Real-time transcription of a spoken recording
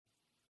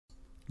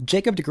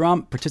Jacob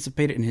deGrom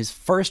participated in his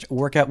first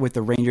workout with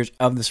the Rangers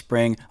of the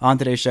spring. On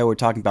today's show, we're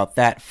talking about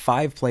that,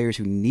 5 players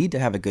who need to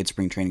have a good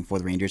spring training for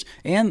the Rangers,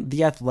 and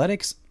the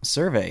Athletics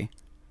survey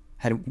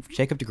had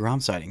Jacob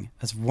deGrom citing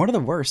as one of the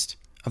worst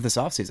of this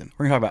offseason.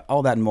 We're going to talk about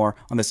all that and more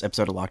on this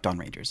episode of Locked On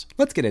Rangers.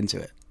 Let's get into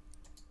it.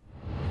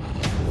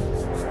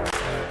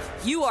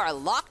 You are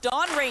Locked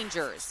On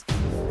Rangers,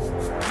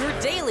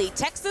 your daily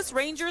Texas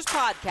Rangers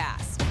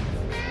podcast.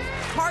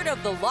 Part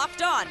of the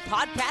Locked On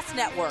Podcast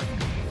Network,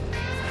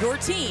 your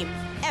team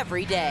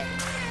every day.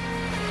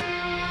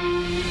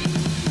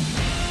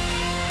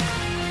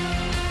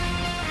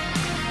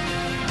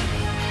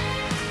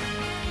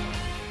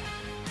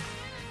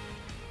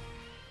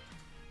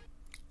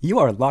 You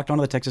are locked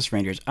onto the Texas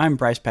Rangers. I'm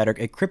Bryce Patrick,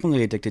 a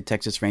cripplingly addicted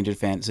Texas Rangers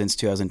fan since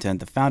 2010,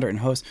 the founder and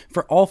host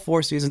for all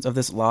 4 seasons of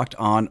this Locked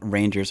On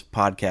Rangers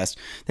podcast.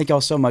 Thank you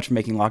all so much for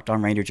making Locked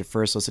On Rangers your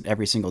first listen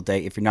every single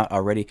day. If you're not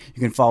already,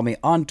 you can follow me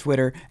on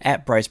Twitter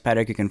at Bryce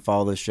Patrick. You can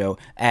follow the show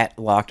at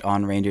Locked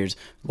On Rangers.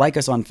 Like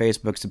us on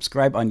Facebook,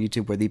 subscribe on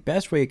YouTube, where the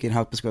best way you can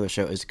help us grow the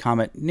show is to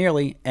comment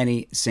nearly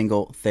any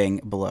single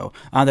thing below.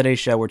 On today's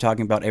show, we're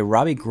talking about a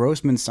Robbie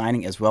Grossman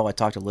signing as well. I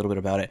talked a little bit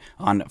about it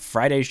on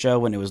Friday's show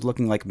when it was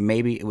looking like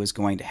maybe it was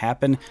going to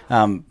happen.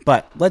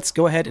 But let's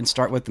go ahead and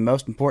start with the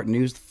most important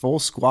news. The full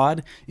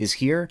squad is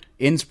here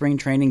in spring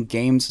training.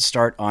 Games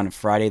start on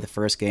Friday. The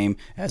first game,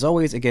 as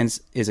always,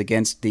 is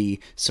against the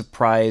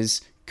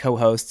surprise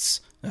co-hosts,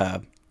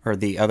 or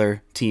the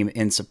other team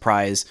in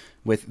surprise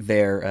with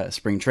their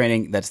spring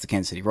training. That's the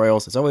Kansas City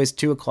Royals. It's always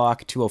 2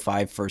 o'clock,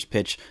 2:05 first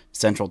pitch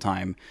Central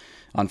Time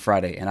on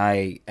Friday, and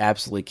I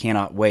absolutely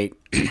cannot wait.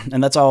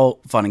 And that's all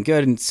fun and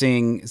good, and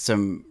seeing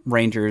some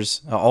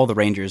Rangers, all the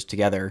Rangers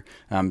together,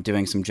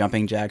 doing some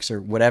jumping jacks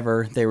or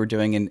whatever they were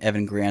doing in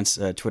Evan Grant's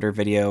Twitter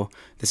video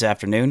this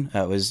afternoon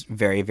was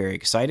very, very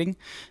exciting.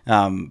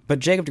 But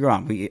Jacob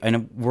deGrom, I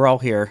know we're all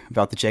here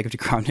about the Jacob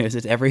deGrom news.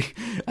 It's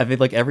I feel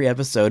like every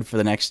episode for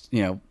the next,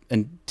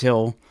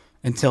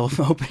 until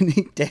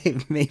opening day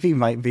maybe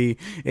might be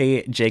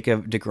a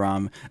Jacob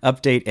deGrom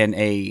update and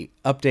a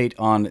update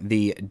on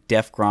the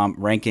DEFGROM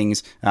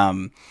rankings.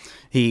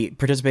 He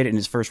participated in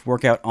his first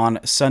workout on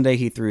Sunday.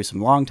 He threw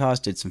some long toss,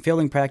 did some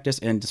fielding practice,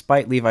 and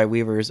despite Levi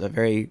Weaver's a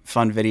very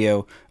fun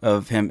video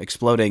of him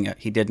exploding,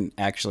 he didn't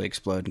actually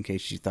explode, in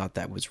case you thought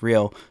that was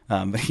real.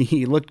 But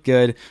he looked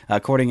good.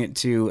 According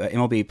to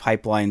MLB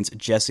Pipeline's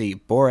Jesse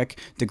Borick,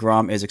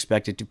 deGrom is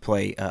expected to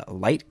play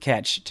light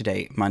catch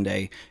today,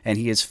 Monday, and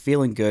he is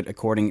feeling good,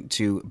 according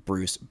to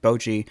Bruce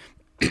Bochy.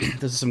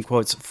 This is some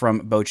quotes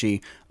from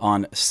Bochy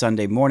on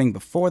Sunday morning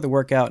before the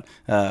workout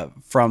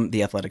from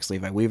the Athletics'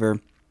 Levi Weaver.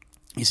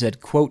 He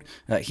said, quote,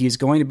 he's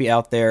going to be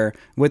out there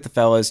with the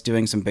fellas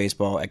doing some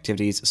baseball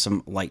activities,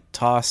 some light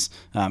toss.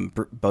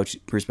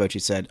 Bruce Bochy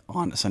said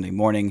on Sunday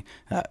morning,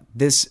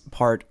 this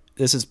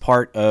is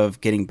part of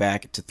getting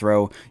back to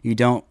throw. You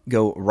don't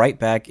go right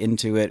back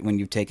into it when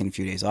you've taken a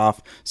few days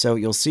off. So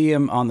you'll see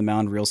him on the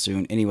mound real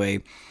soon.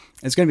 Anyway,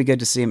 it's going to be good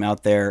to see him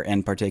out there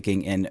and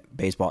partaking in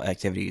baseball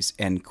activities,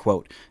 end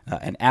quote.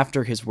 And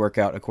after his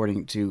workout,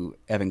 according to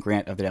Evan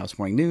Grant of the Dallas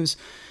Morning News,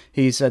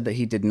 he said that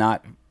he did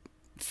not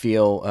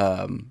feel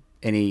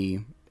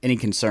any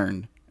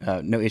concern,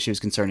 no issues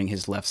concerning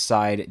his left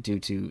side due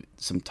to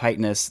some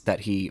tightness,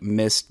 that he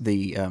missed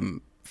the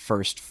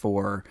first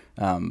 4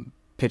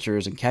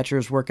 pitchers and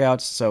catchers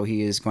workouts. So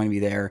he is going to be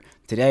there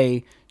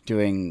today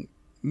doing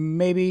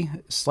maybe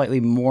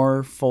slightly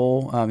more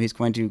full. He's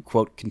going to,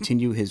 quote,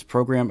 continue his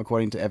program,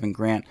 according to Evan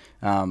Grant.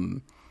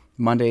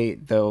 Monday,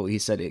 though, he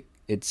said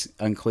it's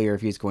unclear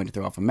if he's going to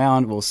throw off a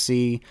mound. We'll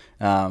see.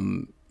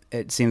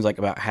 It seems like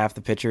about half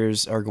the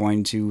pitchers are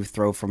going to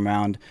throw from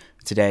mound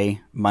today,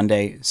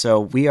 Monday.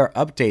 So we are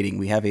updating.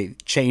 We have a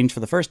change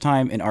for the first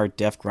time in our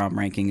DEFGROM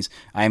rankings.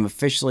 I am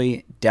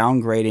officially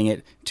downgrading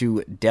it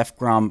to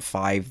DEFGROM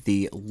 5,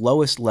 the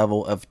lowest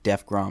level of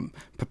DEFGROM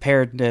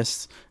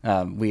preparedness.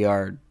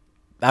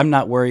 I'm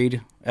not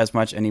worried as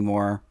much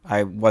anymore.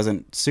 I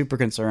wasn't super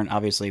concerned.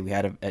 Obviously, we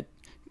had at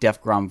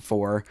DEFGROM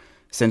 4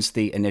 since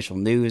the initial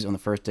news on the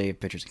first day of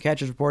pitchers and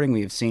catchers reporting.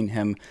 We have seen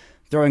him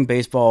throwing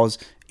baseballs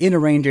in a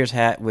Rangers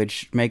hat,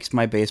 which makes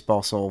my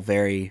baseball soul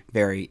very,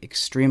 very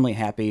extremely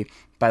happy.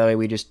 By the way,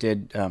 we just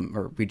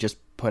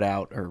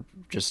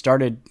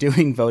started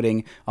doing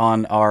voting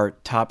on our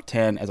top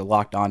 10 as a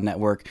Locked On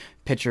Network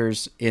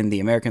pitchers in the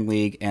American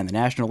League and the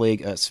National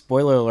League.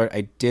 Spoiler alert,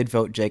 I did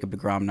vote Jacob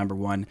deGrom number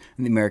 1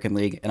 in the American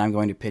League, and I'm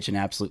going to pitch an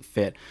absolute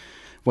fit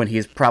when he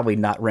is probably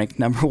not ranked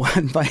number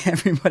 1 by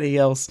everybody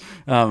else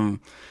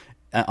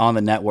on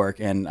the network,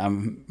 and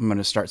I'm going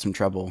to start some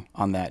trouble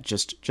on that.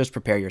 Just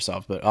prepare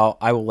yourself, but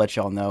I will let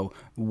y'all know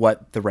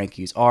what the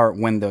rankings are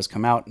when those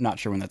come out. Not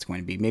sure when that's going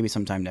to be. Maybe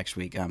sometime next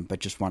week, but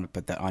just want to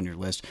put that on your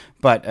list.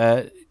 But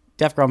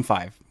DEFGROM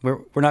 5,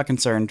 we're not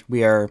concerned.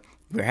 We're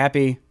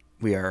happy.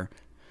 We are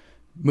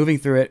moving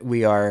through it.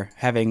 We are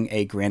having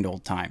a grand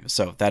old time.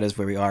 So that is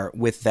where we are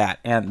with that.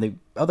 And the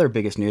other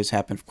biggest news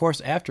happened, of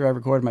course, after I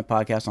recorded my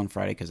podcast on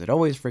Friday, because it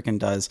always freaking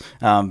does.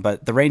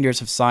 But the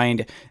Rangers have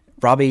signed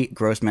Robbie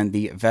Grossman,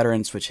 the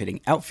veteran switch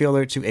hitting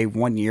outfielder, to a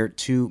 1-year,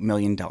 $2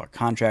 million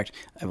contract.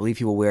 I believe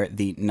he will wear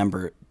the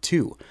number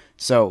 2.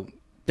 So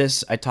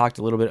this, I talked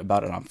a little bit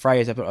about it on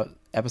Friday's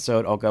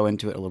episode. I'll go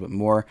into it a little bit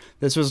more.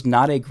 This was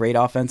not a great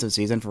offensive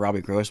season for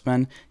Robbie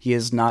Grossman. He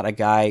is not a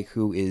guy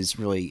who is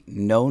really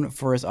known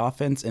for his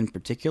offense in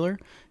particular.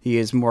 He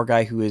is more a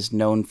guy who is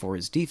known for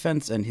his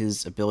defense and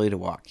his ability to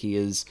walk.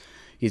 He's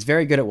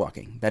very good at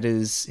walking. That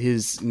is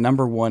his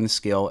number one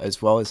skill,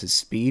 as well as his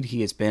speed.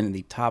 He has been in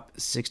the top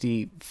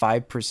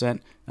 65%,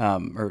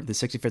 or the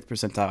 65th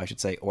percentile, I should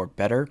say, or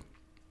better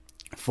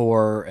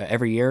for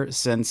every year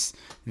since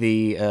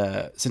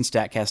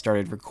StatCast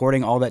started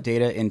recording all that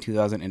data in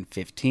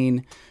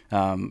 2015.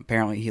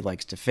 Apparently he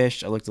likes to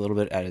fish. I looked a little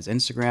bit at his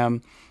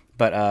Instagram,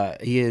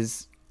 but he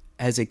has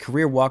a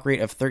career walk rate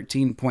of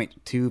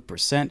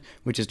 13.2%,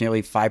 which is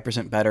nearly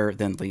 5% better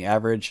than the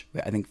average.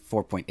 I think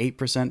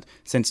 4.8%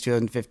 since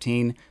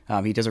 2015.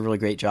 He does a really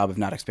great job of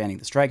not expanding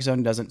the strike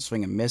zone, doesn't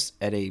swing and miss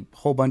at a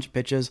whole bunch of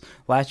pitches.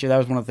 Last year, that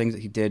was one of the things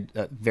that he did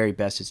very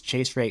best. His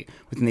chase rate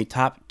within the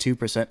top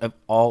 2% of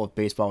all of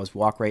baseball, his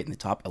walk rate in the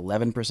top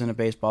 11% of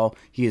baseball.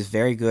 He is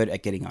very good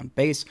at getting on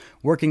base,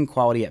 working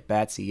quality at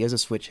bats. He is a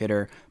switch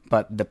hitter,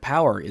 but the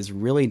power is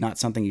really not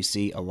something you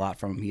see a lot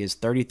from him. He is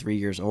 33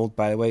 years old,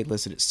 by the way,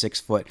 listed at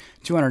 6 foot,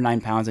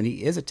 209 pounds, and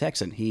he is a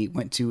Texan. He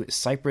went to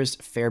Cypress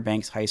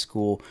Fairbanks High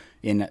School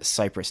in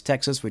Cypress,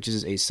 Texas, which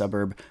is a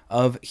suburb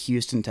of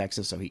Houston,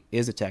 Texas, so he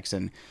is a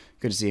Texan.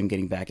 Good to see him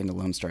getting back into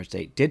Lone Star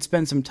State. Did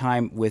spend some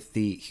time with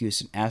the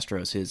Houston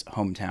Astros, his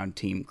hometown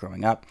team,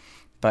 growing up.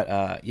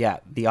 But yeah,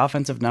 the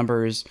offensive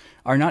numbers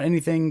are not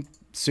anything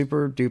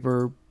super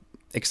duper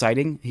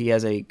exciting. He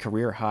has a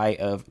career high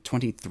of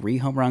 23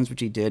 home runs, which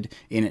he did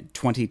in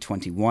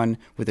 2021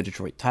 with the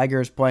Detroit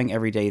Tigers, playing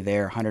every day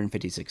there,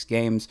 156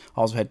 games.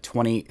 Also had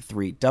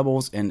 23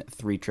 doubles and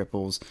 3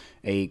 triples,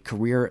 a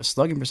career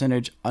slugging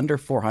percentage under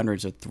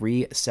 400, so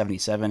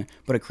 377,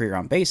 but a career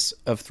on base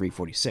of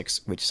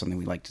 346, which is something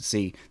we like to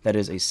see. That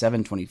is a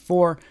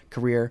 724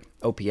 career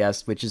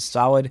OPS, which is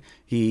solid.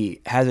 He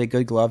has a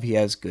good glove. He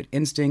has good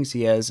instincts.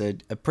 He has a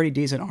pretty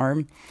decent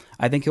arm.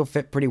 I think he'll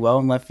fit pretty well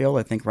in left field.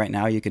 I think right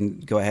now you can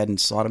go ahead and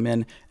slot him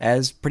in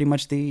as pretty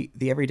much the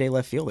everyday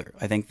left fielder.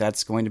 I think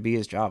that's going to be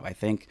his job. I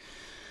think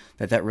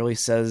that really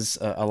says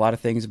a lot of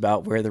things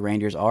about where the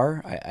Rangers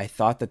are. I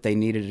thought that they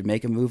needed to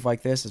make a move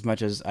like this. As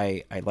much as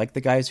I like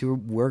the guys who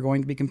were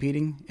going to be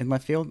competing in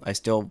left field, I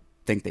still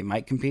think they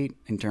might compete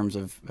in terms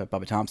of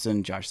Bubba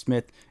Thompson, Josh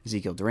Smith,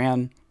 Ezekiel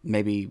Duran,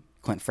 maybe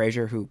Clint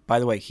Frazier, who, by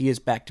the way, he is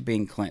back to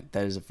being Clint.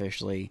 That is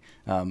officially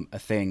a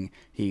thing.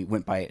 He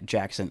went by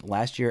Jackson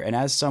last year. And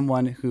as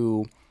someone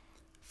who,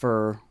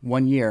 for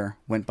 1 year,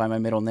 went by my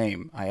middle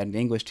name, I had an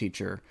English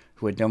teacher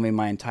who had known me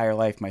my entire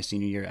life. My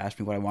senior year asked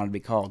me what I wanted to be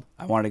called.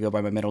 I wanted to go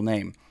by my middle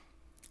name.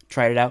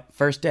 Tried it out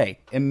first day.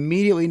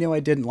 Immediately knew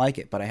I didn't like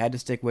it, but I had to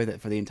stick with it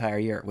for the entire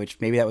year,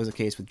 which maybe that was the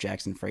case with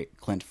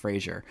Clint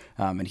Frazier,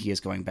 and he is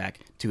going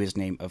back to his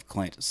name of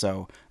Clint.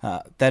 So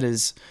that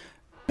is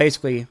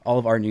basically all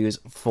of our news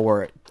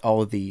for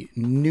all of the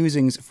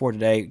newsings for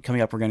today.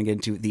 Coming up, we're going to get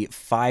into the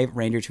 5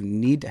 Rangers who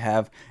need to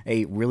have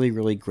a really,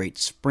 really great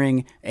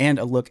spring, and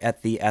a look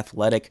at the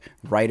Athletic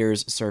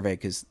Writers Survey,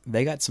 because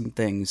they got some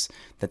things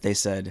that they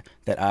said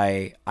that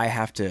I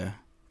have to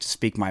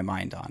speak my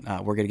mind on.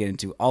 We're going to get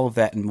into all of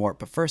that and more.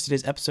 But first,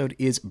 today's episode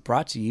is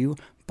brought to you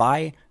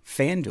by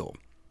FanDuel.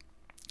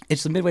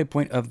 It's the midway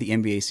point of the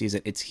NBA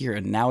season. It's here,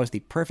 and now is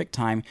the perfect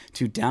time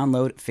to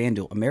download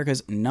FanDuel,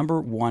 America's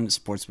 #1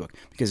 sportsbook,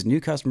 because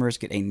new customers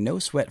get a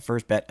no-sweat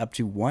first bet up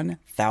to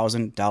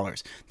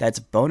 $1,000. That's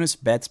bonus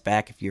bets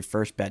back if your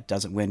first bet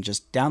doesn't win.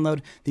 Just download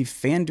the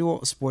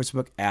FanDuel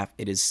Sportsbook app.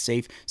 It is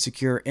safe,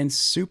 secure, and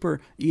super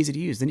easy to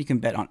use. Then you can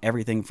bet on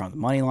everything from the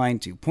money line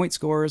to point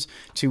scorers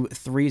to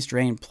threes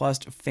drained. Plus,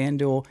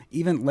 FanDuel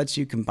even lets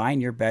you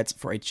combine your bets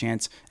for a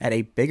chance at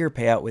a bigger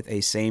payout with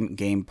a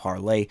same-game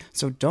parlay.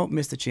 So don't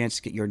miss the chance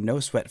to get your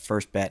no-sweat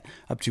first bet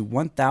up to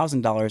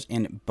 $1,000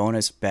 in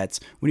bonus bets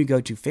when you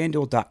go to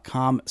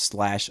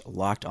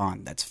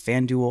FanDuel.com/lockedon. That's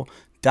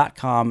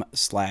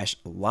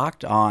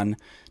FanDuel.com/lockedon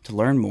to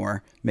learn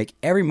more. Make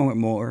every moment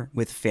more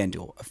with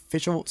FanDuel,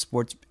 official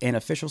sports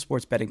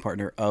betting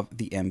partner of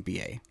the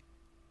NBA.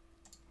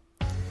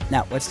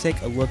 Now, let's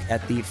take a look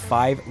at the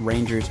 5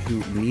 Rangers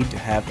who need to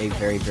have a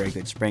very, very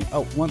good spring.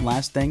 Oh, one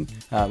last thing,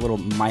 a little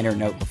minor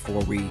note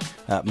before we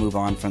move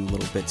on from the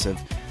little bits of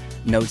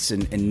notes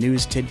and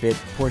news tidbit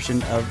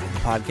portion of the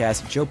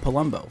podcast. Joe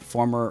Palumbo,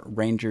 former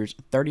Rangers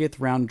 30th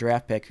round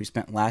draft pick who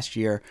spent last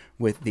year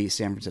with the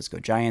San Francisco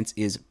Giants,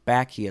 is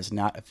back. He has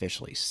not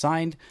officially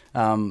signed,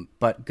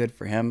 but good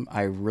for him.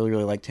 I really,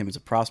 really liked him as a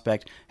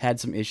prospect. Had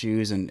some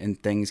issues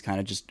and things kind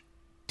of just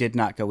did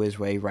not go his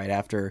way right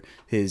after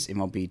his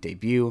MLB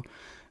debut.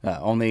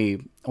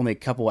 Only a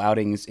couple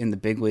outings in the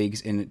big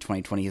leagues in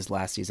 2020, his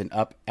last season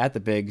up at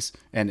the bigs,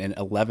 and an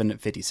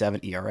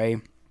 11.57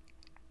 ERA.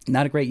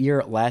 Not a great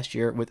year last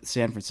year with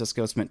San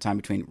Francisco. Spent time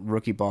between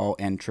rookie ball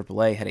and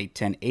AAA. Had a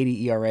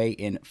 10.80 ERA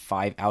in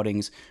 5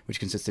 outings, which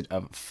consisted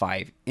of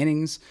 5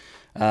 innings.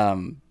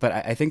 But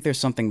I think there's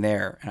something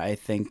there. I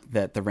think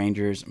that the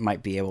Rangers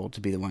might be able to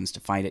be the ones to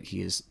find it.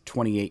 He is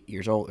 28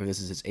 years old, or this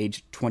is his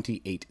age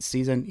 28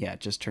 season. Yeah,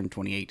 just turned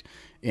 28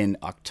 in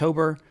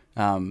October.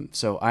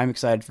 So I'm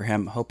excited for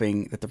him,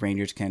 hoping that the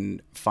Rangers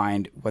can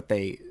find what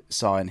they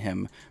saw in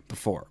him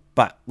before.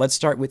 But let's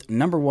start with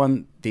number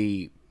one,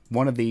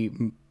 one of the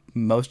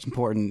most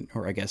important,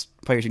 or I guess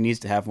players who needs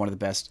to have one of the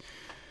best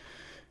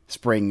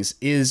springs,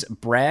 is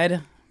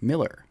Brad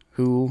Miller,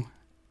 who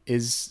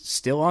is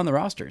still on the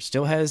roster,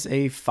 still has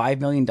a $5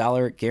 million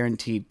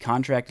guaranteed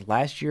contract.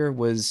 Last year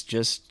was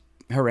just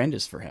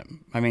horrendous for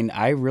him. I mean,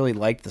 I really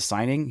liked the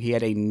signing. He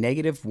had a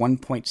negative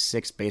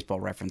 1.6 baseball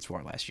reference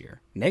WAR last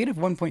year. Negative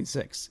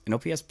 1.6, an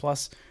OPS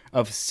plus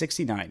of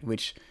 69,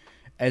 which,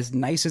 as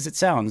nice as it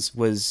sounds,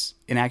 was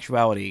in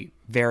actuality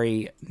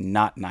very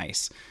not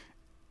nice.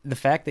 The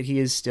fact that he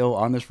is still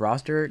on this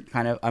roster,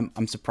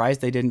 I'm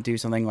surprised they didn't do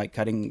something like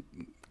cutting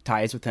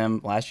ties with him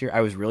last year.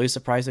 I was really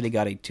surprised that he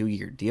got a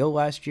 2-year deal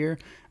last year.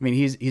 I mean,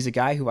 he's a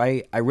guy who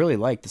I really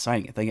liked the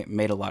signing. I think it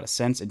made a lot of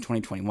sense. In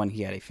 2021,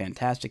 he had a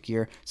fantastic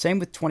year. Same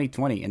with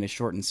 2020 in a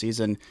shortened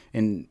season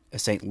in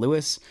St.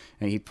 Louis.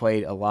 And he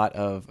played a lot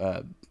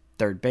of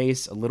third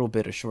base, a little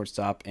bit of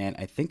shortstop, and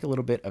I think a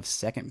little bit of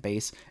second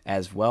base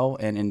as well.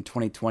 And in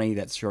 2020,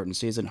 that shortened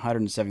season,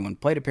 171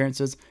 plate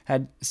appearances,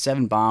 had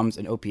 7 bombs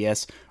and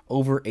OPS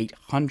over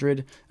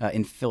 800.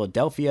 In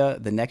Philadelphia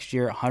the next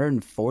year,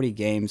 140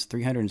 games,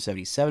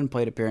 377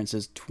 plate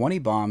appearances, 20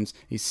 bombs,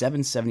 a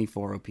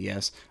 774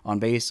 OPS, on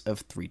base of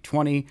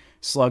 320,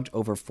 slugged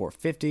over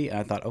 450. And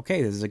I thought,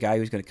 okay, this is a guy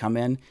who's going to come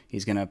in.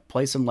 He's going to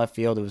play some left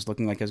field. It was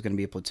looking like it was going to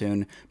be a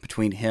platoon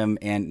between him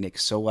and Nick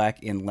Solak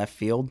in left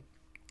field.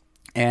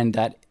 And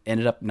that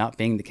ended up not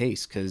being the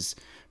case because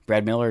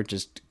Brad Miller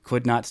just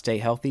could not stay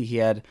healthy. He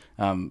had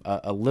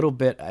a little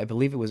bit, I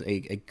believe it was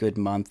a good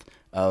month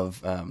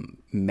of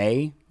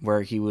May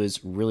where he was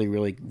really,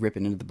 really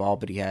ripping into the ball,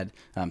 but he had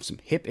some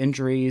hip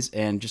injuries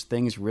and just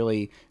things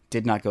really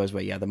did not go his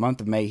way. Yeah, the month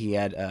of May he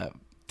had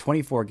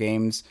 24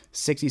 games,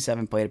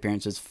 67 plate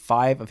appearances,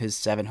 5 of his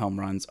 7 home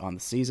runs on the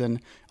season,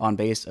 on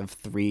base of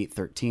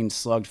 313,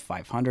 slugged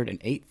 500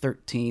 and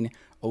 813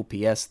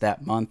 OPS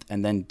that month,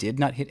 and then did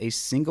not hit a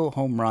single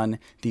home run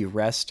the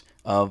rest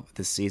of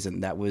the season.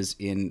 That was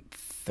in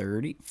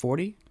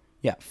 40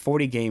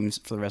 games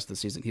for the rest of the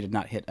season. He did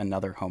not hit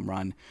another home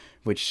run,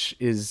 which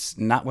is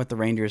not what the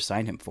Rangers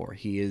signed him for.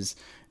 He is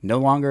no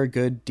longer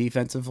good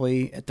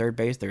defensively at third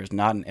base. There's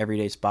not an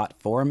everyday spot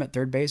for him at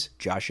third base.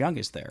 Josh Young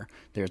is there.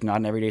 There's not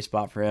an everyday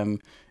spot for him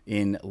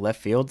in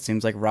left field.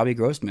 Seems like Robbie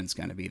Grossman's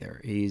going to be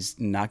there. He's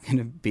not going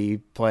to be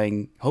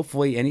playing,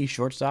 hopefully, any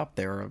shortstop.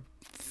 There are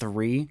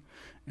 3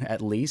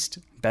 at least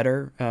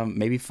better,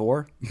 maybe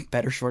 4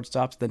 better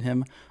shortstops than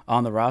him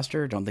on the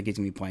roster. Don't think he's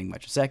going to be playing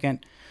much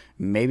second.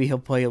 Maybe he'll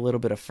play a little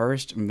bit of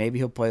first. Maybe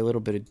he'll play a little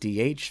bit of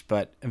DH.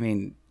 But, I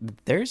mean,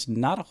 there's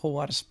not a whole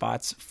lot of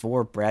spots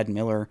for Brad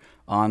Miller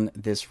on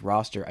this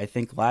roster. I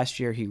think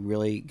last year he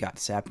really got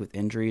sapped with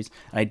injuries.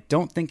 I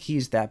don't think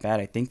he's that bad.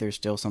 I think there's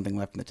still something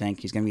left in the tank.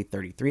 He's going to be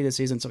 33 this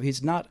season, so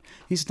he's not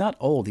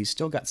old. He's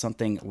still got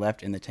something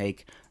left in the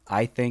tank,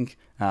 I think.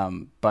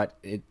 But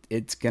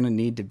it's going to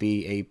need to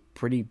be a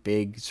pretty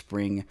big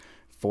spring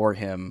for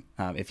him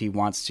if he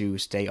wants to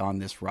stay on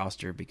this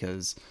roster,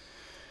 because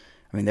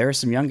I mean, there are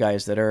some young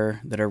guys that are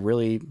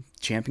really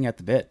champing at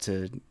the bit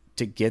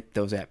to get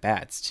those at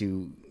bats,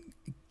 to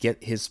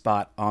get his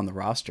spot on the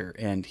roster,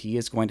 and he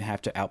is going to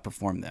have to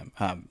outperform them.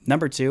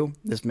 Number 2,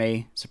 this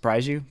may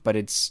surprise you, but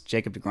it's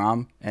Jacob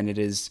deGrom, and it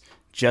is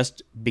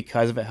just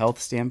because of a health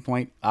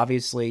standpoint.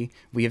 Obviously,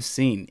 we have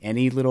seen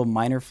any little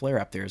minor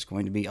flare-up, there is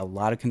going to be a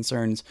lot of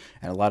concerns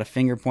and a lot of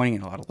finger-pointing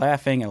and a lot of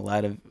laughing, and a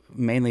lot of,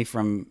 mainly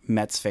from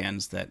Mets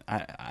fans,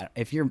 that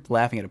if you're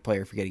laughing at a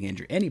player for getting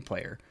injured, any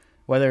player,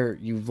 whether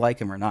you like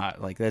him or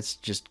not, like, that's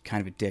just kind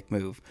of a dick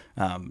move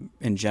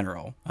in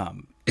general.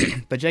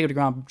 But Jacob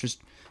deGrom,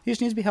 he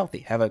just needs to be healthy,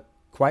 have a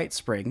quiet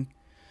spring,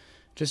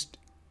 just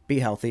be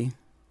healthy,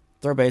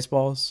 throw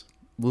baseballs,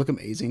 look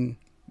amazing,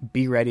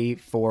 be ready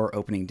for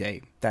opening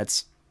day.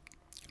 That's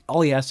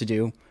all he has to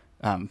do,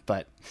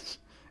 but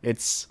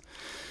it's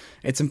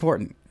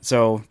important.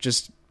 So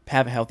just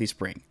have a healthy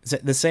spring.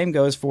 The same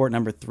goes for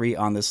number 3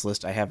 on this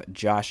list. I have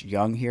Josh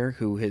Young here,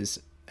 who has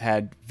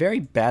had very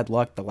bad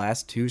luck the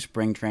last 2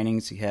 spring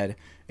trainings. He had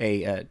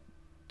a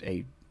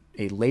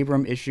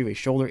labrum issue, a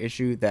shoulder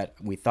issue that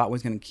we thought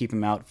was going to keep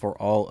him out for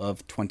all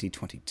of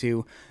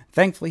 2022.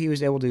 Thankfully, he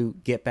was able to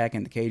get back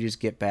in the cages,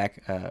 get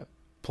back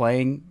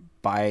playing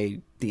by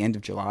the end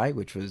of July,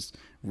 which was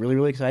really,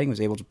 really exciting. Was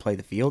able to play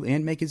the field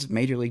and make his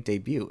major league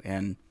debut.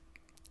 And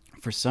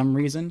for some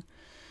reason,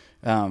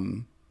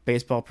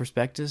 Baseball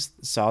Prospectus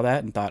saw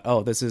that and thought,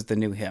 oh, this is the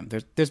new him.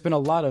 There's been a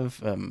lot of,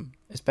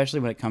 especially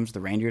when it comes to the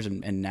Rangers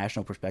and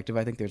national perspective,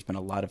 I think there's been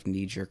a lot of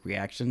knee-jerk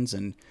reactions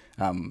and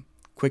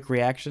quick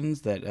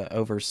reactions that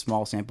over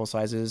small sample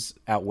sizes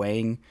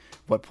outweighing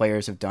what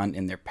players have done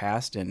in their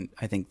past. And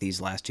I think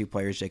these last two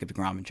players, Jacob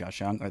deGrom and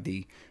Josh Young, are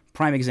the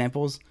prime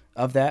examples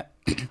of that.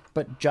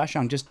 But Josh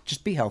Young,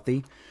 just be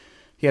healthy.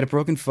 He had a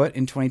broken foot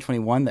in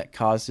 2021 that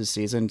caused his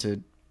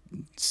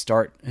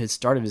start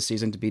of his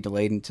season to be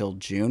delayed until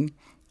June.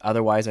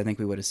 Otherwise, I think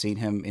we would have seen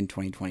him in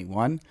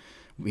 2021.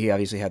 He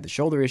obviously had the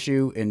shoulder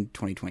issue in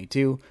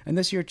 2022, and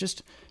this year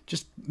just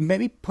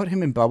maybe put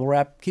him in bubble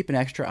wrap, keep an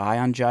extra eye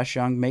on Josh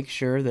Young, make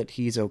sure that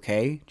he's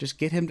okay, just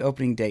get him to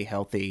opening day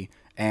healthy,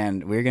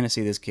 and we're going to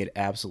see this kid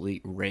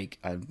absolutely rake.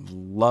 I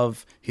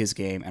love his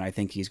game, and I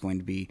think he's going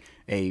to be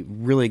a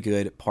really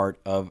good part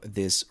of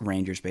this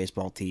Rangers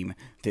baseball team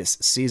this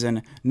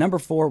season. Number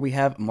 4, we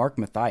have Mark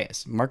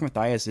Mathias. Mark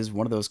Mathias is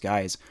one of those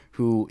guys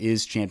who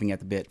is champing at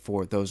the bit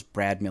for those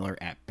Brad Miller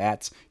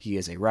at-bats. He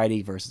is a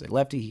righty versus a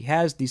lefty. He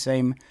has the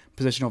same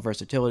positional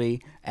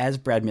versatility as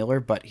Brad Miller,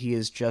 but he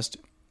is just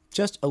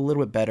a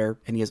little bit better,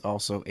 and he is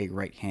also a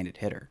right-handed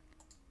hitter.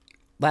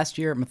 Last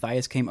year,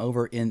 Mathias came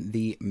over in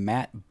the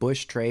Matt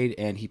Bush trade,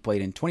 and he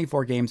played in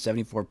 24 games,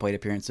 74 plate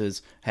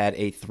appearances, had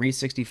a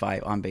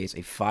 365 on base,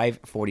 a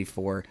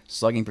 544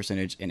 slugging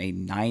percentage, and a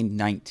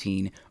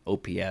 919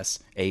 OPS,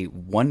 a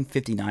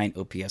 159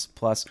 OPS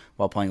plus,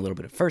 while playing a little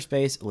bit of first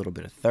base, a little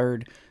bit of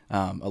third,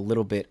 a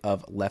little bit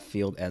of left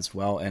field as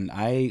well. And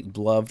I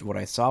loved what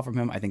I saw from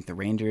him. I think the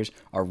Rangers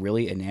are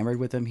really enamored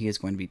with him. He is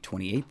going to be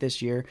 28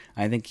 this year.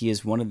 I think he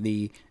is one of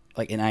the,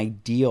 an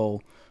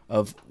ideal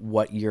of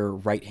what your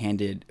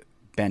right-handed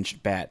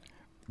bench bat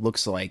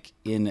looks like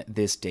in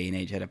this day and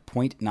age. Had a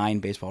 .9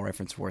 baseball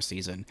reference WAR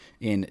season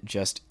in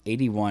just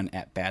 81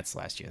 at-bats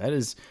last year. That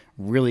is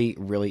really,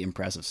 really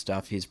impressive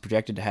stuff. He's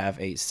projected to have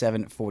a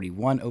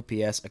 741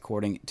 OPS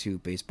according to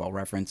Baseball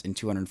Reference in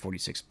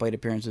 246 plate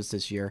appearances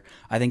this year.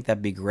 I think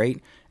that'd be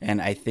great,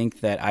 and I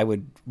think that I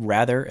would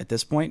rather, at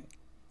this point,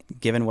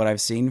 given what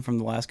I've seen from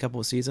the last couple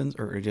of seasons,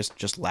 or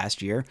just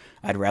last year,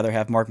 I'd rather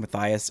have Mark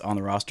Mathias on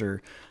the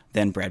roster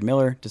than Brad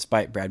Miller,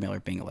 despite Brad Miller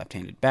being a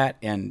left-handed bat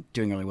and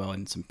doing really well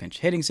in some pinch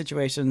hitting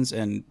situations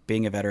and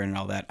being a veteran and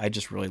all that. I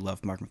just really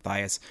love Mark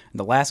Mathias. And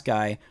the last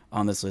guy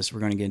on this list we're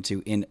going to get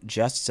into in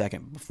just a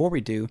second. Before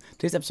we do,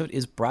 today's episode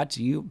is brought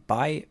to you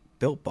by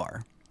Built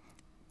Bar.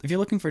 If you're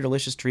looking for a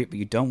delicious treat, but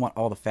you don't want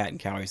all the fat and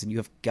calories, then you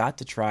have got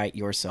to try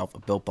yourself a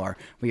Built Bar.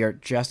 We are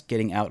just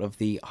getting out of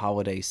the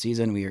holiday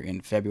season. We are in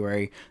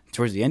February,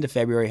 towards the end of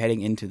February, heading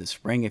into the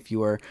spring. If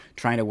you are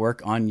trying to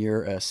work on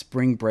your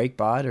spring break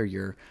bod or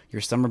your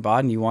summer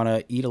bod and you want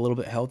to eat a little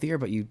bit healthier,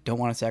 but you don't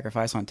want to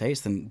sacrifice on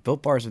taste, then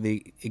Built Bars are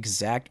the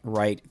exact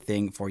right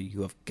thing for you.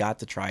 You have got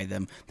to try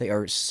them. They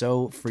are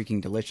so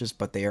freaking delicious,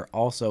 but they are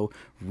also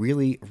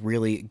really,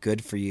 really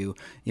good for you.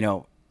 You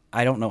know,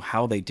 I don't know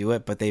how they do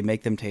it, but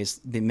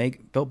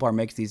Built Bar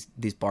makes these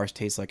bars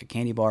taste like a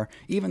candy bar.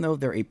 Even though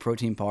they're a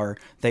protein bar,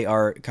 they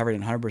are covered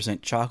in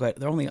 100% chocolate.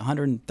 They're only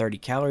 130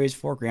 calories,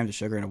 4 grams of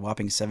sugar, and a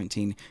whopping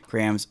 17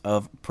 grams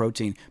of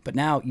protein. But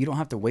now you don't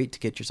have to wait to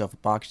get yourself a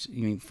box. I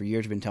mean, for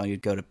years I've been telling you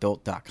to go to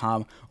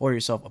Built.com, order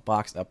yourself a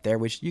box up there,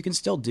 which you can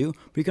still do,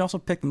 but you can also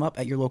pick them up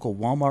at your local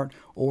Walmart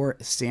or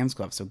Sam's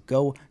Club. So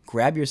go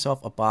grab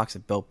yourself a box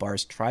of Built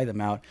Bars, try them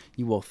out.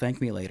 You will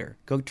thank me later.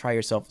 Go try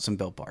yourself some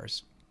Built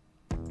Bars.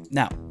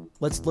 Now,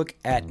 let's look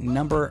at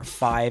number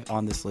 5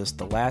 on this list,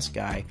 the last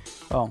guy.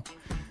 Well,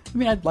 I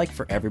mean, I'd like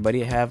for everybody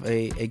to have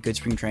a good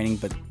spring training,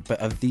 but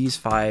of these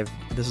 5,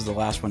 this is the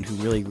last one who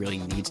really, really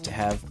needs to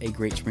have a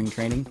great spring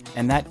training,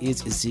 and that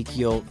is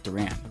Ezekiel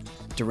Duran.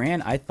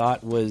 Duran, I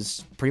thought,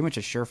 was pretty much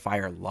a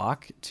surefire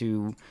lock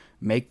to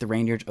make the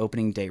Rangers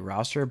opening day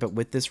roster, but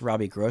with this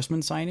Robbie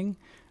Grossman signing,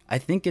 I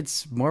think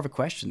it's more of a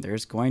question.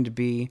 There's going to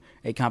be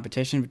a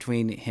competition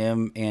between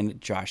him and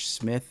Josh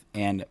Smith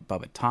and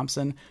Bubba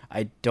Thompson.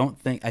 I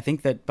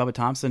think that Bubba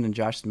Thompson and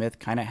Josh Smith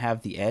kind of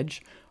have the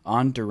edge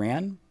on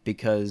Duran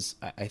because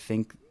I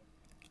think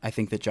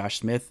that Josh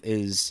Smith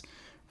is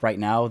right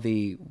now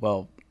the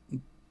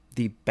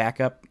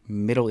backup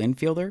middle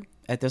infielder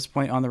at this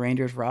point on the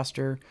Rangers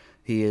roster.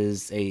 He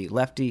is a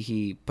lefty.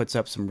 He puts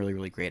up some really,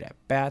 really great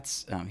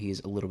at-bats. He's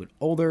a little bit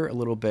older, a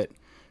little bit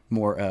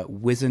more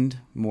wizened,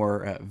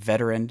 more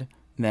veteran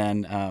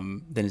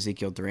than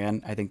Ezekiel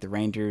Duran. I think the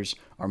Rangers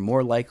are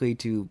more likely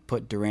to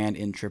put Duran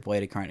in AAA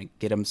to kind of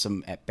get him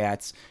some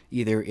at-bats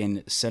either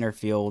in center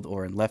field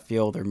or in left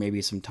field, or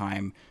maybe some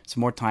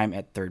more time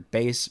at third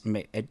base.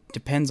 It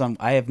depends on,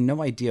 I have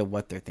no idea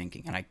what they're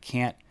thinking, and I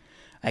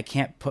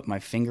can't put my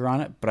finger on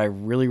it, but I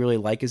really, really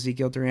like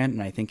Ezekiel Duran,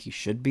 and I think he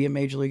should be a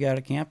major league out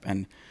of camp.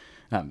 And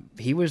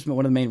he was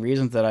one of the main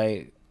reasons that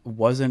I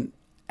wasn't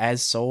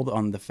as sold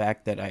on the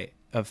fact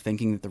of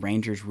thinking that the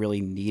Rangers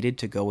really needed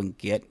to go and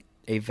get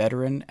a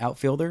veteran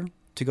outfielder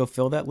to go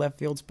fill that left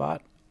field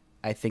spot.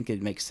 I think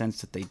it makes sense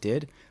that they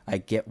did. I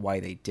get why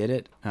they did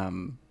it,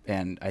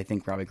 and I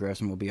think Robbie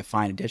Grossman will be a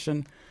fine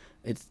addition.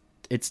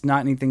 It's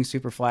not anything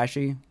super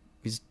flashy.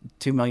 He's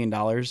 $2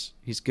 million.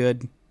 He's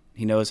good.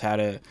 He knows how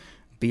to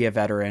be a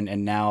veteran,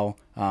 and now,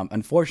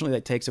 unfortunately,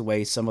 that takes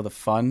away some of the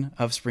fun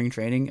of spring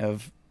training,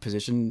 of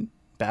position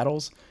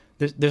battles.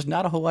 there's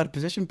not a whole lot of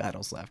position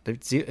battles left.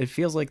 It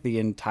feels like the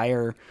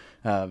entire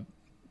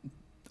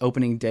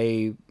opening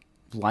day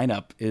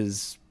lineup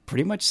is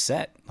pretty much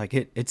set. Like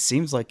it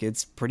seems like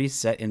it's pretty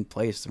set in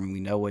place. I mean, we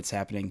know what's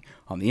happening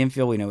on the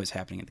infield. We know what's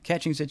happening in the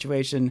catching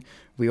situation.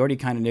 We already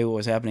kind of knew what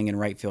was happening in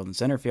right field and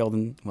center field.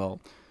 And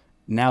well,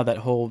 now that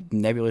whole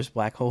nebulous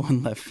black hole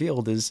in left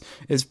field is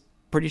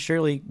pretty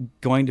surely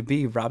going to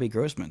be Robbie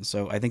Grossman.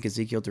 So I think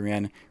Ezekiel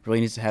Duran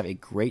really needs to have a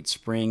great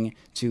spring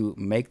to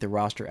make the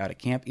roster out of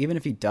camp. Even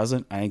if he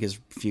doesn't, I think his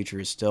future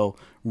is still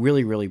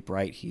really, really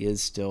bright. He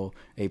is still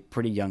a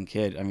pretty young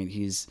kid. I mean,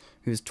 he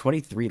was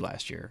 23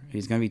 last year.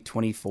 He's going to be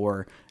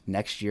 24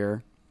 next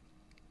year.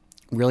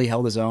 Really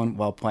held his own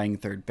while playing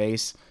third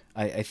base.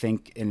 I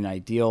think in an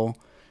ideal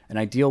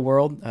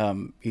world,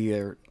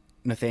 either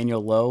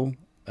Nathaniel Lowe,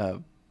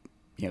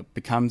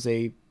 becomes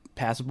a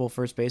passable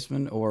first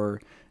baseman,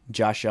 or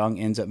Josh Young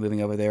ends up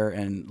moving over there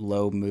and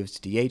Lowe moves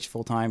to DH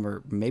full time,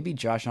 or maybe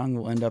Josh Young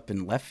will end up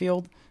in left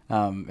field.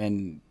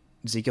 And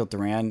Ezekiel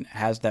Duran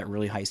has that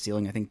really high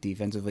ceiling, I think,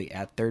 defensively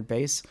at third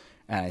base.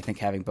 And I think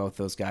having both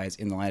those guys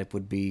in the lineup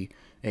would be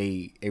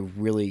a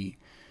really,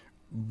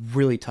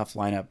 really tough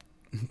lineup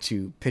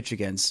to pitch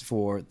against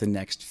for the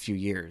next few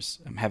years,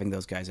 having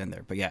those guys in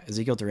there. But yeah,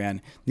 Ezekiel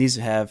Duran needs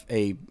to have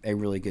a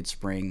really good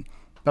spring.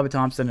 Bubba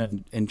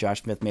Thompson and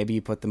Josh Smith, maybe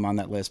you put them on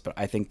that list, but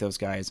I think those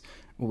guys,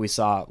 what we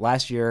saw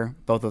last year,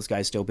 both those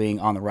guys still being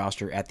on the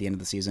roster at the end of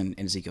the season,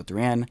 and Ezekiel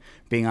Duran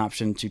being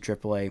optioned to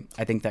AAA,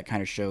 I think that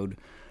kind of showed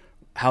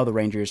how the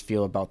Rangers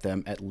feel about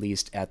them, at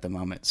least at the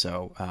moment.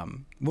 So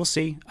we'll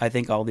see. I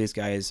think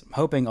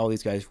hoping all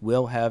these guys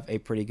will have a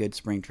pretty good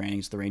spring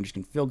training so the Rangers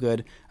can feel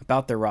good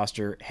about their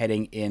roster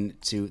heading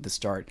into the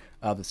start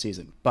of the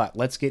season. But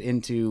let's get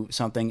into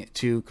something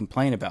to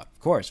complain about. Of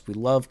course, we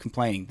love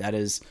complaining. That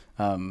is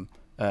a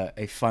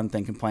fun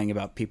thing, complaining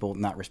about people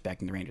not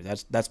respecting the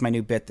Rangers. That's my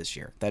new bit this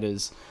year. That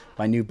is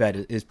my new bet,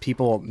 is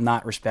people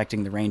not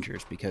respecting the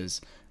Rangers,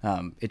 because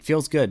it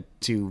feels good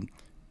to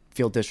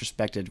feel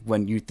disrespected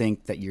when you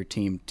think that your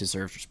team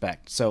deserves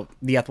respect. So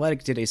The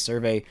Athletic did a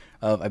survey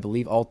of, I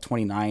believe, all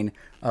 29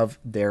 of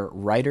their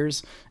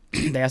writers.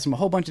 They asked them a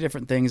whole bunch of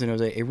different things, and it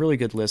was a really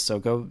good list, so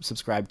go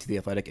subscribe to The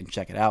Athletic and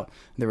check it out.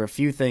 There were a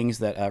few things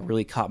that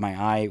really caught my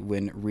eye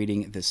when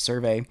reading this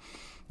survey.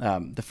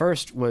 The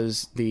first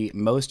was the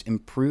most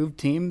improved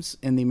teams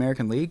in the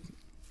American League.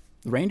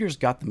 The Rangers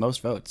got the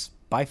most votes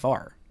by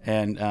far,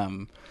 and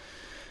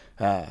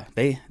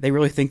they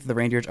really think that the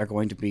Rangers are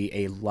going to be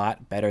a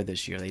lot better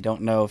this year. They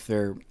don't know if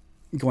they're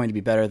going to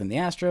be better than the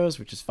Astros,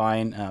 which is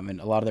fine, and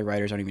a lot of their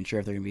writers aren't even sure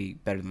if they're going to be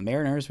better than the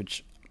Mariners,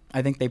 which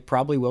I think they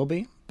probably will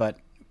be, but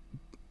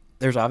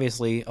there's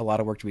obviously a lot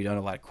of work to be done,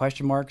 a lot of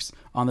question marks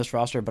on this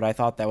roster, but I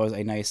thought that was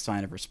a nice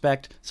sign of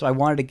respect, so I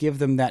wanted to give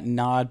them that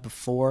nod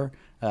before.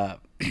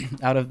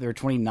 Out of their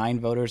 29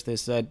 voters, they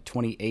said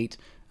 28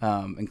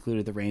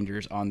 included the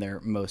Rangers on their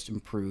most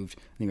improved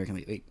in the American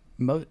League.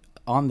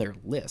 On their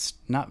list,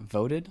 not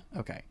voted.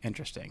 Okay,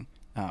 interesting.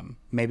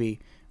 Maybe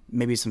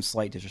some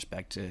slight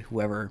disrespect to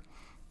whoever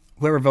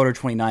voter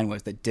 29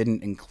 was that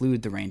didn't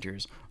include the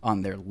Rangers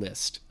on their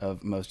list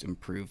of most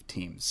improved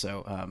teams.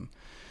 So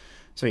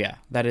yeah,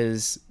 that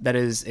is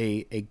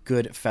a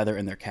good feather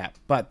in their cap.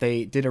 But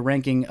they did a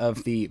ranking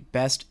of the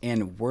best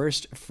and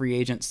worst free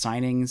agent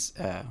signings.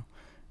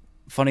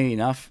 Funny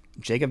enough,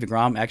 Jacob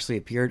deGrom actually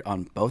appeared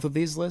on both of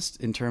these lists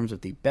in terms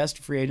of the best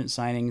free agent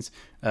signings.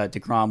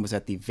 deGrom was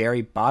at the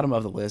very bottom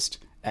of the list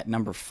at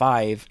number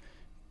 5,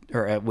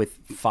 or with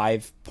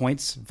 5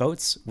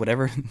 votes,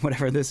 whatever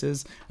this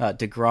is.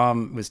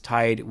 deGrom was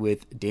tied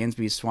with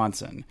Dansby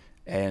Swanson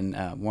and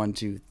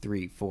 7th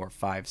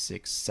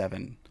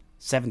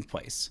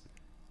place.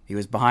 He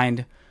was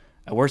behind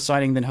a worse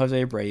signing than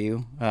Jose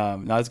Abreu.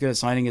 Not as good at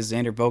signing as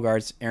Xander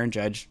Bogaerts. Aaron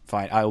Judge,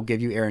 fine. I will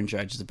give you Aaron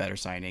Judge as a better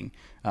signing.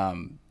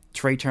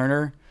 Trey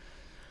Turner,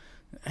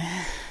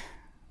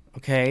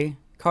 okay.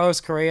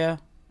 Carlos Correa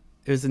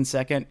is in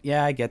second.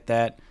 Yeah, I get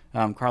that.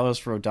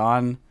 Carlos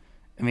Rodon.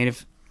 I mean,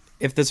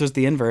 if this was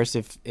the inverse,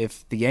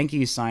 if the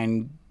Yankees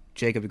signed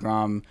Jacob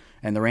deGrom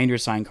and the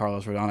Rangers signed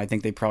Carlos Rodon, I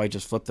think they probably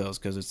just flip those,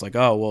 because it's like,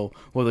 oh,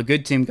 well, the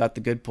good team got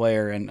the good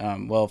player, and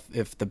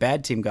if the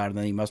bad team got him,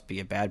 then he must be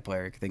a bad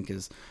player, I think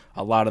is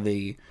a lot of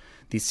the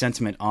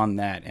sentiment on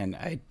that, and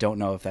I don't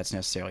know if that's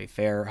necessarily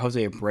fair.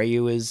 Jose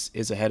Abreu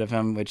is ahead of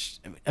him, which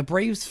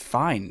Abreu's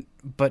fine,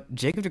 but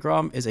Jacob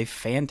deGrom is a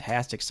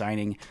fantastic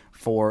signing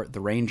for the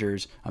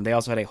Rangers. They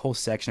also had a whole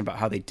section about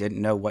how they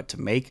didn't know what to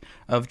make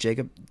of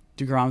Jacob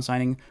deGrom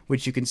signing,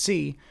 which you can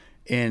see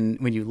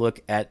when you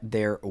look at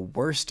their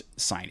worst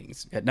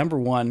signings. At number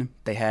 1,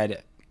 they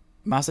had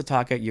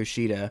Masataka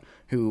Yoshida,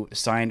 who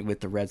signed with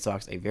the Red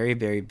Sox, a very,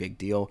 very big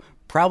deal,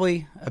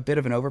 probably a bit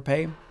of an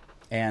overpay,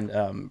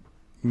 and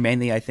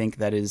mainly I think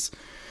that is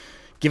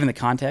given the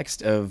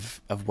context of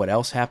what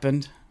else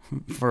happened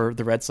for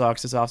the Red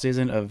Sox this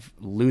offseason, of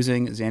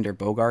losing Xander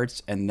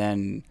Bogaerts and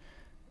then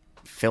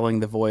filling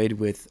the void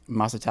with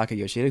Masataka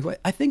Yoshida, who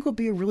I think will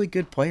be a really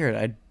good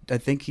player. I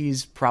think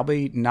he's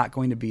probably not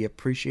going to be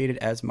appreciated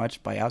as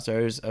much by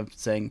outsiders, of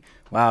saying,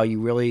 wow, you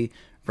really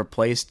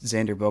replaced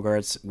Xander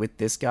Bogaerts with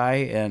this guy,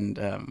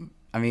 and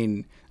I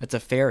mean, that's a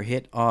fair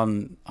hit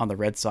on the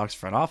Red Sox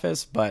front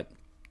office,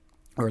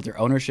 or their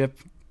ownership,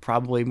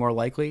 probably more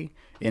likely,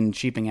 in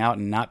cheaping out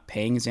and not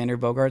paying Xander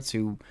Bogaerts,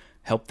 who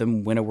helped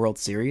them win a World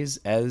Series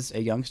as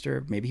a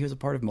youngster. Maybe he was a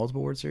part of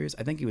multiple World Series.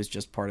 I think he was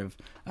just part of,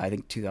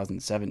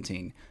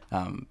 2017.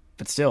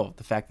 But still,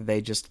 the fact that they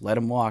just let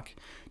him walk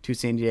to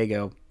San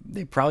Diego,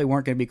 they probably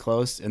weren't going to be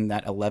close in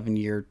that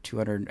 11-year,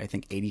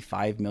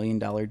 $285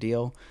 million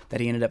deal that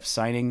he ended up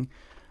signing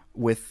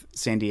with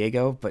San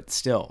Diego. But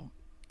still,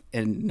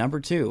 and number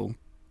 2,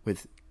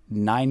 with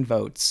 9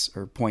 votes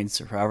or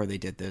points or however they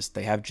did this,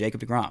 they have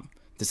Jacob deGrom.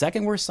 The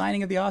second worst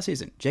signing of the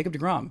offseason, Jacob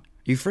deGrom. Are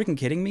you freaking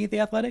kidding me,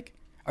 The Athletic?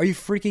 Are you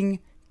freaking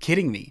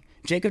kidding me?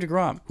 Jacob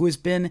deGrom, who has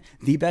been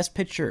the best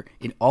pitcher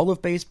in all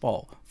of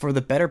baseball for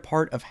the better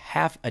part of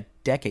half a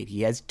decade.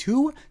 He has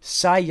 2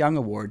 Cy Young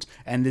awards,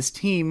 and this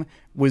team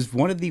was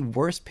one of the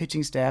worst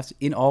pitching staffs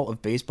in all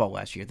of baseball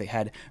last year. They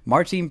had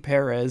Martin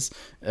Perez,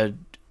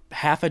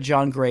 half a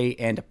John Gray,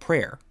 and a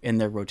Prayer in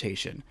their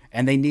rotation,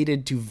 and they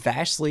needed to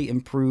vastly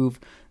improve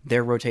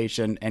their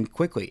rotation and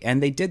quickly.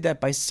 And they did that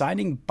by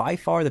signing by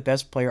far the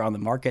best player on the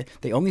market.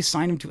 They only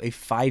signed him to a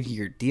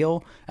 5-year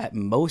deal. At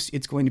most,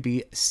 it's going to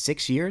be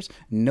 6 years.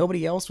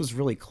 Nobody else was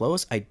really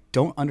close. I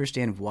don't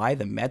understand why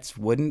the Mets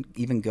wouldn't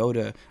even go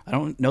to, I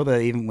don't know that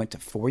they even went to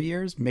 4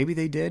 years. Maybe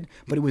they did,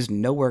 but it was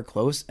nowhere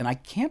close. And I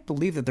can't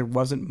believe that there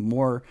wasn't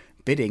more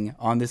bidding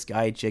on this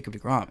guy, Jacob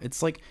deGrom.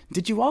 It's like,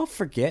 did you all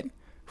forget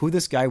who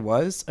this guy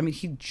was? I mean,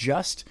 he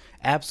just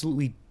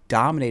absolutely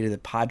dominated the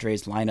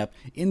Padres lineup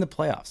in the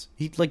playoffs.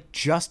 He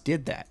just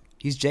did that.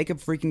 He's Jacob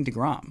freaking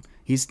deGrom.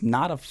 He's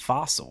not a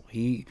fossil.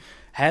 He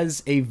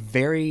has a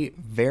very,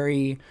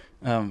 very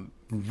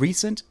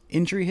recent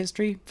injury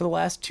history for the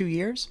last 2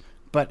 years,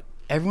 but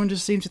everyone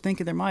just seems to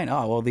think in their mind,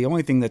 oh, well, the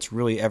only thing that's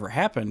really ever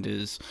happened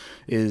is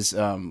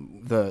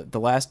the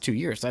last 2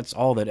 years. That's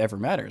all that ever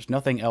matters.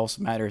 Nothing else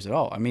matters at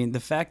all. I mean,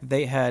 the fact that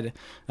they had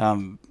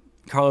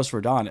Carlos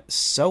Rodon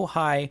so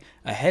high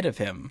ahead of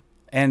him.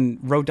 And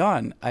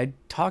Rodon, I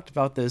talked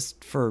about this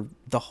for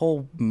the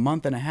whole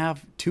month and a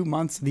half, 2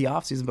 months of the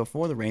offseason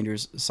before the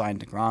Rangers signed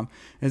deGrom,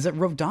 is that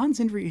Rodon's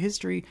injury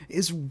history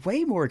is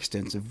way more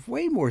extensive,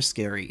 way more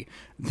scary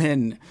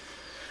than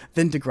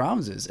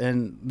deGrom's is.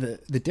 And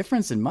the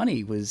difference in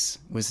money was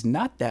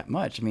not that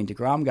much. I mean,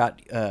 deGrom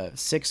got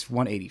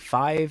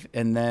 $185,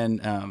 and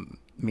then,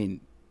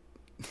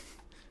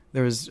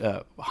 there was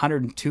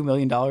 $102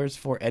 million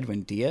for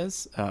Edwin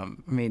Diaz.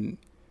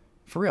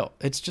 For real,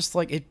 it's just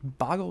like, it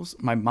boggles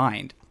my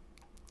mind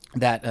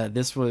that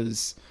this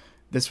was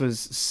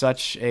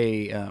such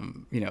a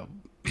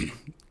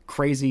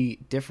crazy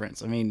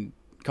difference. I mean,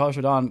 Carlos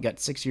Rodon got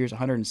 6 years,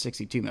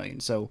 $162 million,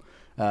 so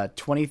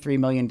 $23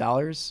 million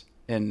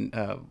in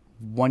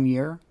 1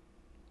 year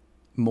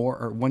more,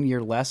 or 1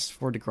 year less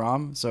for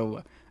deGrom. So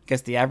I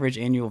guess the average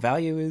annual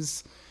value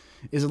is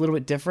a little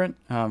bit different.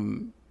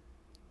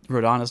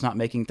 Rodon is not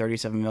making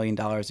 $37 million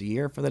a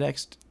year for the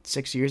next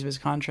 6 years of his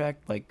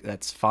contract. Like,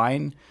 that's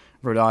fine.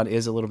 Rodon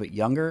is a little bit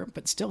younger,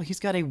 but still, he's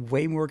got a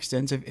way more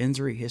extensive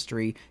injury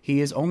history. He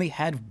has only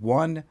had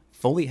 1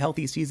 fully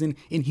healthy season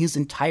in his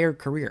entire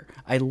career.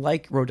 I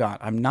like Rodon.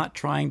 I'm not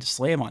trying to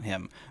slam on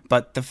him,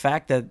 but the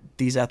fact that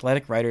these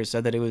Athletic writers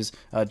said that it was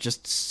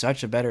just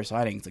such a better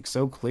signing, it's like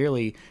so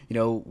clearly,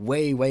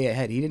 way, way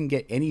ahead. He didn't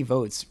get any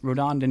votes.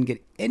 Rodon didn't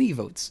get any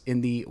votes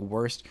in the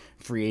worst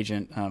free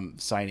agent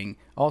signing.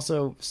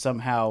 Also,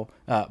 somehow,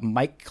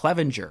 Mike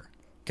Clevenger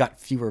got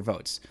fewer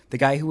votes. The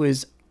guy who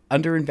is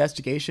under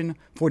investigation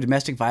for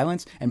domestic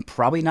violence and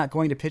probably not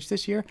going to pitch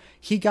this year,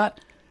 he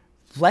got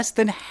less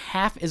than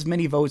half as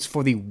many votes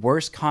for the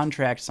worst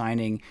contract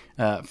signing,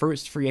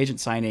 first free agent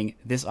signing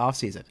this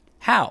offseason.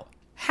 How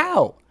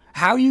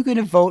are you going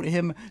to vote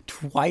him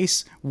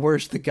twice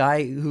worse? The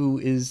guy who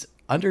is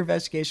under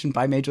investigation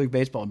by Major League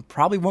Baseball and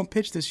probably won't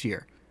pitch this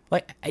year.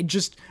 Like,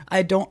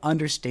 I don't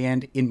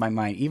understand in my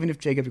mind. Even if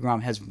Jacob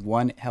deGrom has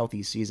 1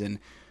 healthy season,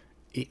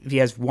 if he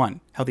has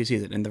 1 healthy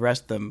season, and the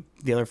rest of them,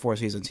 the other 4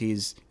 seasons,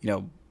 he's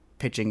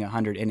pitching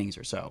 100 innings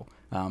or so.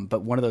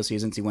 But one of those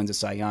seasons, he wins a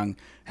Cy Young,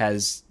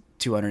 has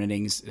 200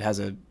 innings, has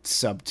a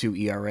sub-2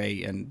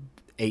 ERA, and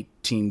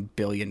 18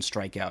 billion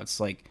strikeouts.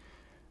 Like,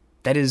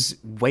 that is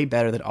way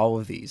better than all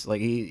of these.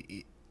 Like,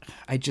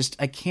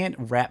 I can't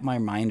wrap my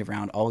mind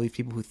around all these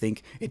people who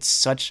think it's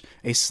such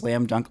a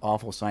slam dunk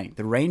awful signing.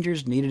 The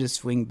Rangers needed to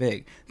swing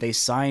big. They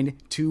signed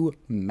 2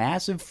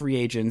 massive free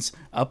agents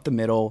up the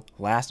middle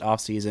last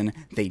offseason.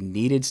 They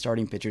needed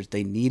starting pitchers.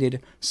 They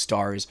needed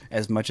stars.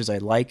 As much as I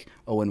like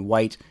Owen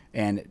White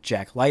and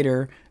Jack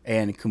Leiter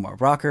and Kumar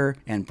Rocker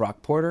and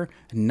Brock Porter,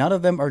 none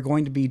of them are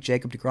going to be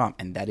Jacob deGrom,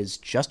 and that is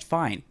just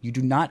fine. You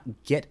do not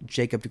get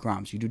Jacob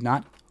deGroms. You do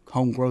not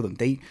home grow them.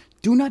 They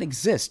do not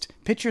exist.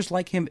 Pitchers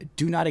like him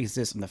do not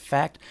exist. And the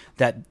fact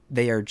that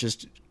they are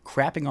just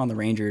crapping on the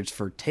Rangers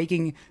for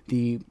taking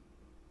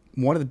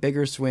one of the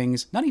bigger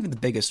swings, not even the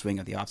biggest swing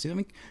of the offseason. I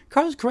mean,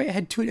 Carlos Correa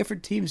had 2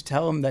 different teams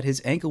tell him that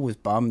his ankle was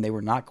bum. They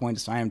were not going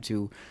to sign him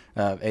to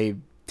a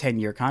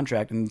 10-year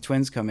contract. And the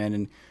Twins come in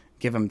and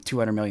give him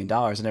 $200 million.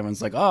 And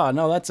everyone's like, oh,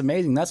 no, that's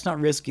amazing. That's not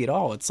risky at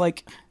all. It's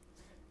like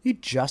he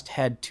just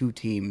had 2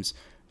 teams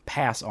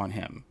pass on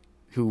him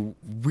who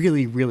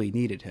really, really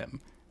needed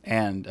him.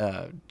 And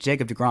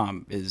Jacob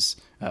deGrom is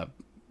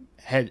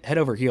head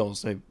over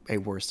heels a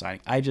worse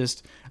signing. I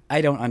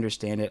don't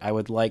understand it. I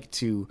would like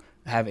to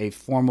have a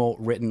formal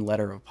written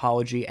letter of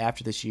apology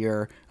after this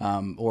year,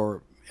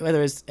 or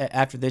whether it's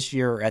after this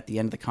year or at the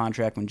end of the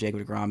contract when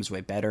Jacob deGrom is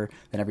way better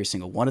than every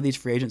single one of these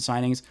free agent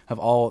signings, of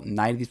all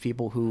 9 of these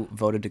people who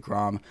voted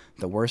deGrom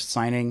the worst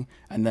signing,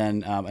 and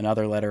then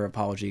another letter of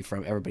apology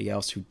from everybody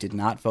else who did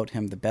not vote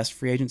him the best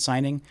free agent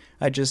signing.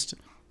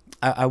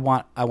 I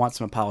want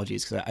some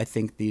apologies, because I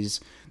think these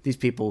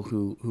people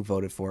who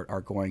voted for it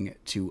are going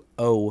to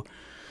owe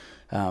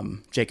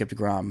Jacob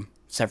deGrom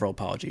several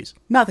apologies.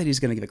 Not that he's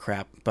going to give a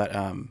crap, but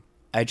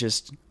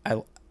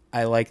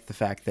I like the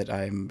fact that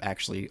I'm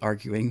actually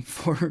arguing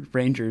for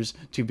Rangers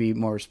to be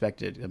more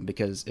respected,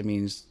 because it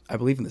means I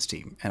believe in this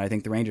team, and I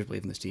think the Rangers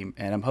believe in this team,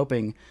 and I'm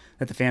hoping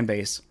that the fan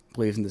base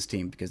believes in this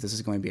team, because this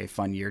is going to be a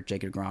fun year.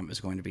 Jacob deGrom is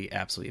going to be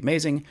absolutely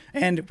amazing,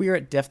 and we are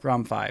at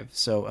DEFGROM 5,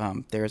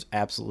 so there's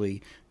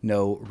absolutely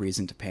no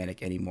reason to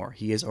panic anymore.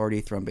 He has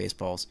already thrown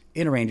baseballs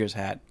in a Rangers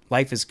hat.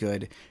 Life is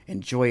good.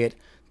 Enjoy it.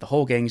 The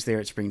whole gang's there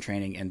at spring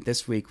training, and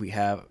this week we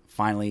have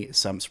finally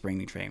some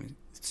spring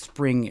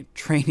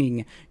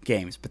training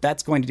games. But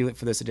that's going to do it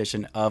for this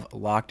edition of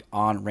Locked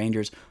On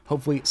Rangers.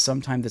 Hopefully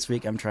sometime this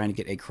week I'm trying to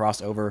get a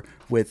crossover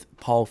with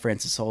Paul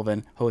Francis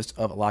Sullivan, host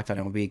of Locked On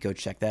MLB. Go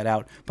check that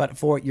out. But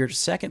for your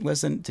second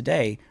listen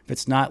today, if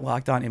it's not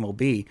Locked On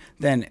MLB,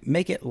 then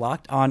make it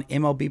Locked On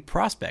MLB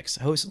Prospects.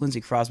 Host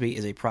Lindsey Crosby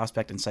is a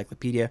prospect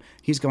encyclopedia.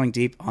 He's going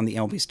deep on the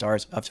MLB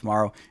stars of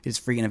tomorrow. It is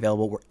free and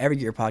available wherever you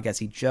get your podcasts.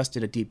 He just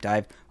did a deep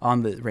dive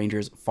on the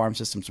Rangers farm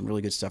system. Some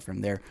really good stuff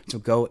from there. So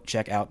go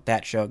check out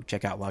that show.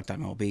 Check out Locked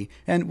On MLB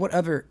and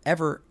whatever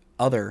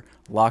other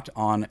Locked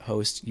On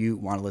hosts you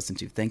want to listen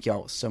to. Thank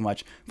y'all so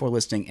much for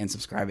listening and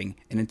subscribing.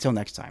 And until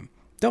next time,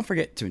 don't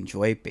forget to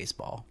enjoy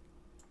baseball.